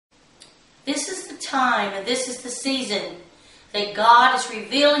This is the time and this is the season that God is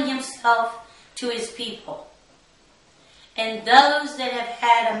revealing Himself to His people. And those that have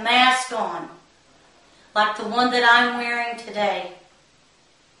had a mask on, like the one that I'm wearing today,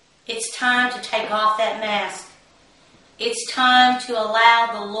 it's time to take off that mask. It's time to allow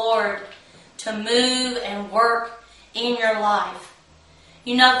the Lord to move and work in your life.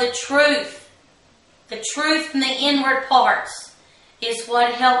 You know, the truth from the inward parts is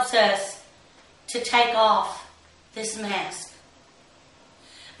what helps us to take off this mask.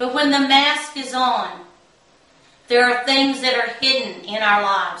 But when the mask is on, there are things that are hidden in our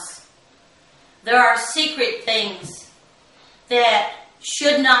lives. There are secret things that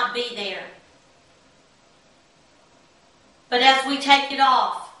should not be there. But as we take it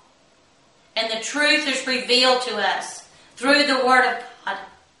off, and the truth is revealed to us through the Word of God,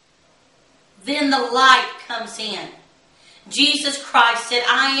 then the light comes in. Jesus Christ said,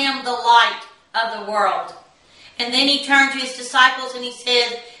 I am the light of the world. And then He turned to His disciples and He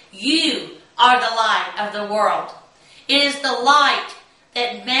said, you are the light of the world. It is the light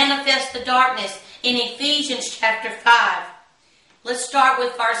that manifests the darkness in Ephesians chapter 5. Let's start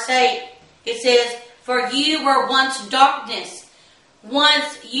with verse 8. It says, for you were once darkness.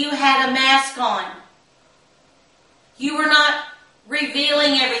 Once you had a mask on. You were not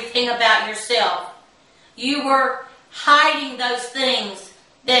revealing everything about yourself. You were hiding those things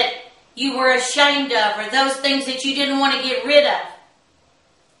that you were ashamed of, or those things that you didn't want to get rid of.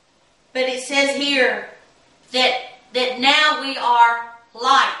 But it says here that now we are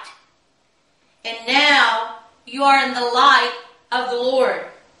light. And now you are in the light of the Lord.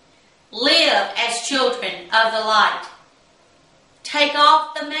 Live as children of the light. Take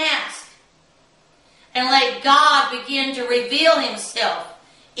off the mask and let God begin to reveal Himself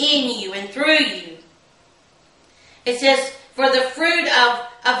in you and through you. It says, for the fruit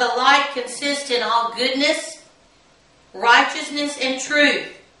of the light consists in all goodness, righteousness, and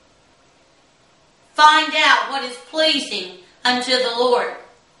truth. Find out what is pleasing unto the Lord.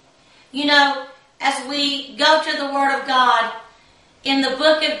 You know, as we go to the Word of God, in the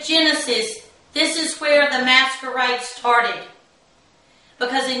book of Genesis, this is where the masquerade started.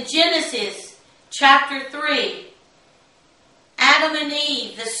 Because in Genesis chapter 3, Adam and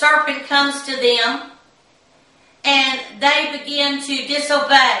Eve, the serpent comes to them and they begin to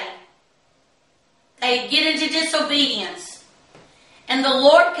disobey. They get into disobedience. And the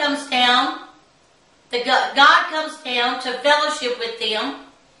Lord comes down, God comes down to fellowship with them.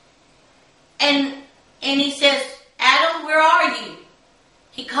 And He says, Adam, where are you?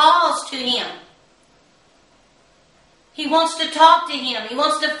 He calls to him. He wants to talk to him. He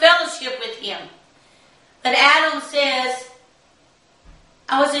wants to fellowship with him. But Adam says,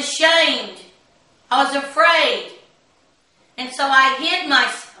 I was ashamed. I was afraid. And so I hid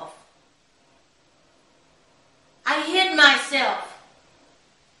myself. I hid myself.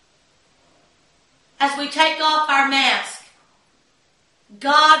 As we take off our mask,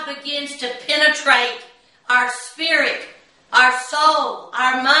 God begins to penetrate our spirit, our soul,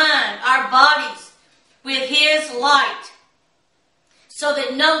 our mind, our bodies with His light. So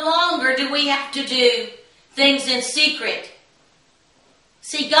that no longer do we have to do things in secret.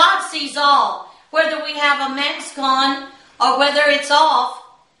 See, God sees all. Whether we have a mask on or whether it's off,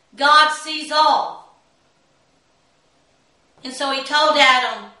 God sees all. And so He told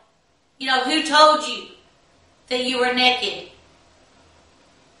Adam, you know, who told you that you were naked?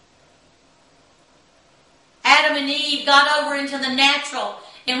 Adam and Eve got over into the natural.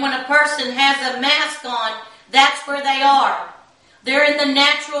 And when a person has a mask on, that's where they are. They're in the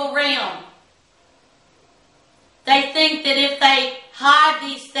natural realm. They think that if they hide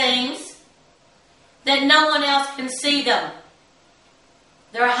these things, that no one else can see them.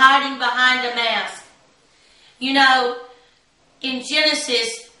 They're hiding behind a mask. You know, in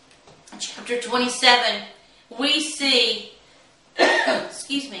Genesis chapter 27, we see,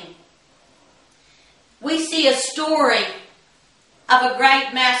 we see a story of a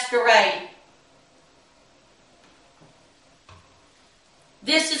great masquerade.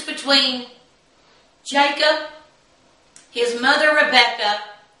 This is between Jacob, his mother Rebekah,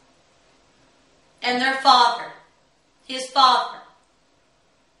 and their father, his father.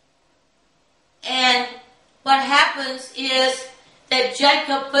 And what happens is that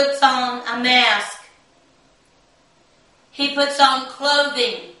Jacob puts on a mask. He puts on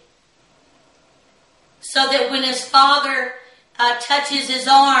clothing so that when his father touches his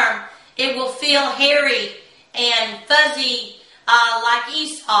arm, it will feel hairy and fuzzy like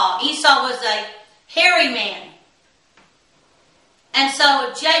Esau. Esau was a hairy man. And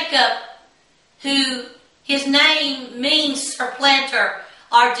so Jacob, who his name means supplanter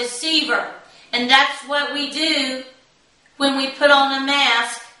our deceiver. And that's what we do when we put on a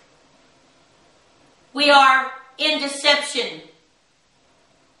mask. We are in deception.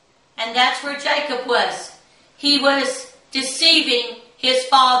 And that's where Jacob was. He was deceiving his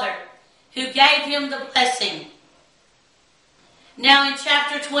father, who gave him the blessing. Now in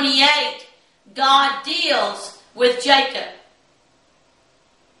chapter 28, God deals with Jacob.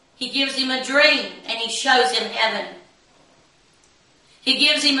 He gives him a dream and he shows him heaven. He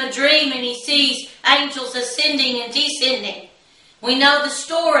gives him a dream and he sees angels ascending and descending. We know the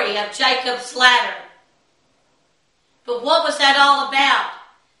story of Jacob's ladder. But what was that all about?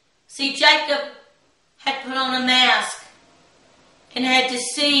 See, Jacob had put on a mask and had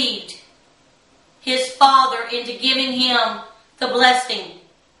deceived his father into giving him the blessing.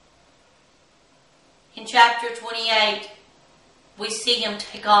 In chapter 28, we see him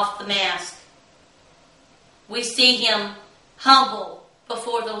take off the mask. We see him humble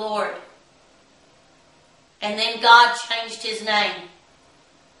before the Lord. And then God changed his name.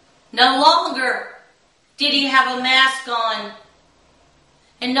 No longer did he have a mask on.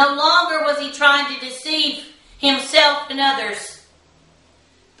 And no longer was he trying to deceive himself and others.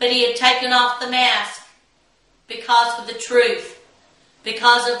 But he had taken off the mask because of the truth,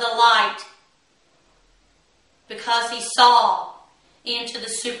 because of the light, because he saw into the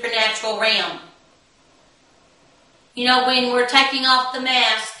supernatural realm. You know, when we're taking off the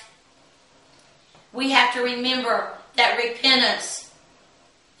mask, we have to remember that repentance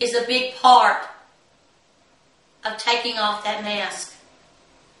is a big part of taking off that mask.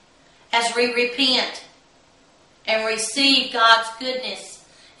 As we repent and receive God's goodness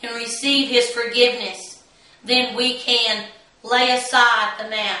and receive His forgiveness, then we can lay aside the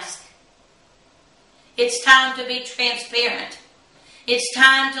mask. It's time to be transparent. It's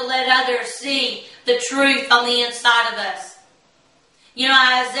time to let others see the truth on the inside of us. You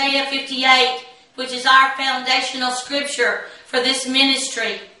know, Isaiah 58, which is our foundational scripture for this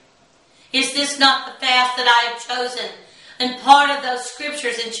ministry. Is this not the fast that I have chosen? And part of those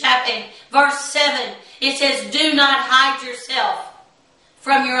scriptures in verse 7, it says, do not hide yourself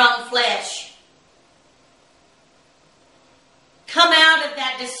from your own flesh. Come out of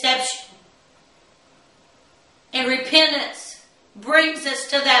that deception. And repentance brings us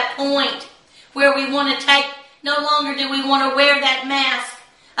to that point where we want to no longer do we want to wear that mask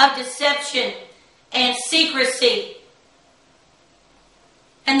of deception and secrecy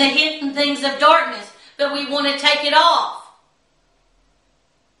and the hidden things of darkness, but we want to take it off.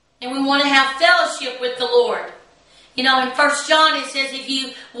 And we want to have fellowship with the Lord. You know, in 1 John it says, if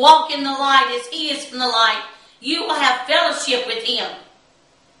you walk in the light as He is in the light, you will have fellowship with Him.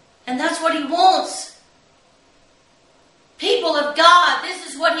 And that's what He wants. People of God,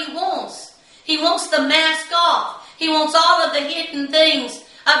 this is what He wants. He wants the mask off. He wants all of the hidden things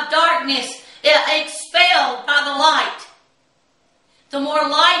of darkness expelled by the light. The more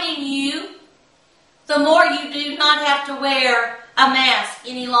light in you, the more you do not have to wear a mask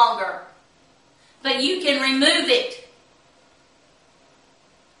any longer. But you can remove it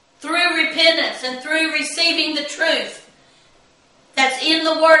through repentance and through receiving the truth that's in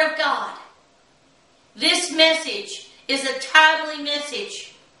the Word of God. This message is a timely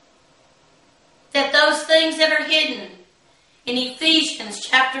message. That those things that are hidden in Ephesians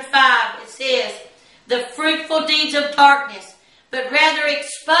chapter 5, it says, the fruitful deeds of darkness, but rather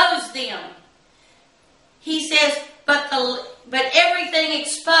expose them. He says, but everything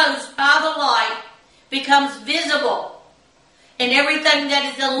exposed by the light becomes visible. And everything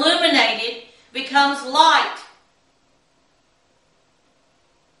that is illuminated becomes light.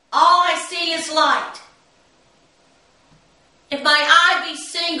 All I see is light. If my eye be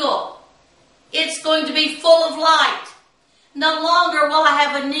single, it's going to be full of light. No longer will I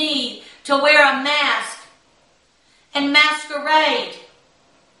have a need to wear a mask and masquerade.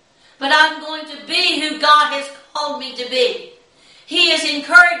 But I'm going to be who God has called me to be. He is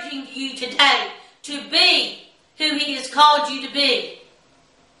encouraging you today to be who He has called you to be.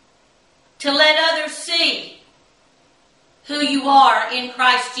 To let others see who you are in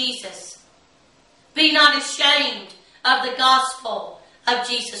Christ Jesus. Be not ashamed of the gospel of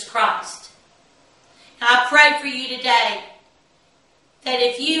Jesus Christ. I pray for you today that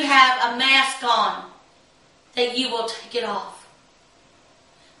if you have a mask on, that you will take it off.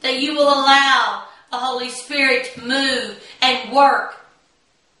 That you will allow the Holy Spirit to move and work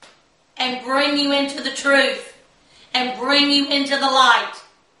and bring you into the truth and bring you into the light.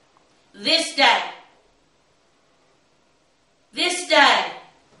 This day,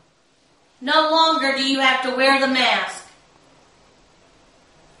 no longer do you have to wear the mask,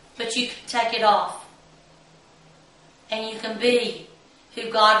 but you can take it off. And you can be who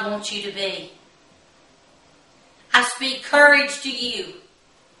God wants you to be. I speak courage to you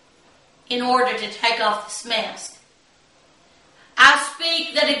in order to take off this mask. I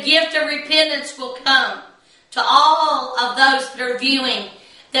speak that a gift of repentance will come to all of those that are viewing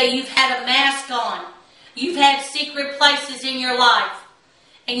that you've had a mask on. You've had secret places in your life.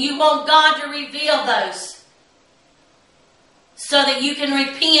 And you want God to reveal those so that you can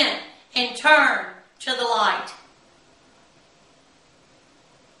repent and turn to the light.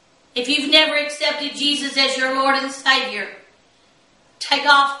 If you've never accepted Jesus as your Lord and Savior, take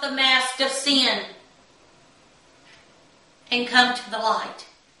off the mask of sin and come to the light.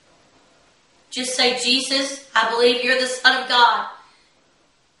 Just say, Jesus, I believe you're the Son of God,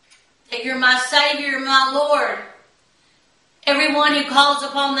 that you're my Savior, my Lord. Everyone who calls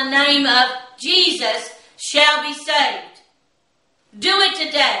upon the name of Jesus shall be saved. Do it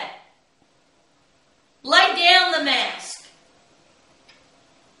today. Lay down the mask.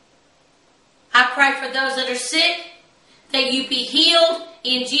 I pray for those that are sick, that you be healed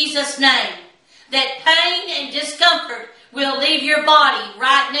in Jesus' name. That pain and discomfort will leave your body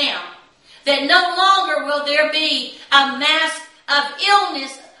right now. That no longer will there be a mask of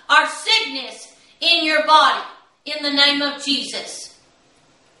illness or sickness in your body. In the name of Jesus.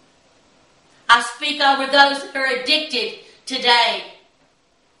 I speak over those that are addicted today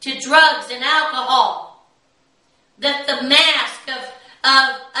to drugs and alcohol. That the mask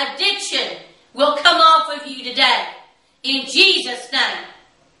of addiction will come off of you today. In Jesus' name.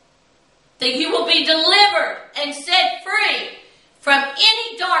 That you will be delivered and set free from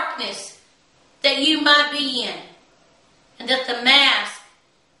any darkness that you might be in. And that the mask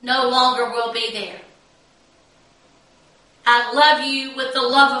no longer will be there. I love you with the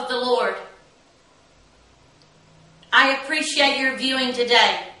love of the Lord. I appreciate your viewing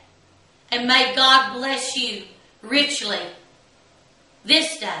today. And may God bless you richly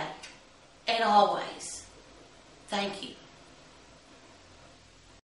this day and always. Thank you.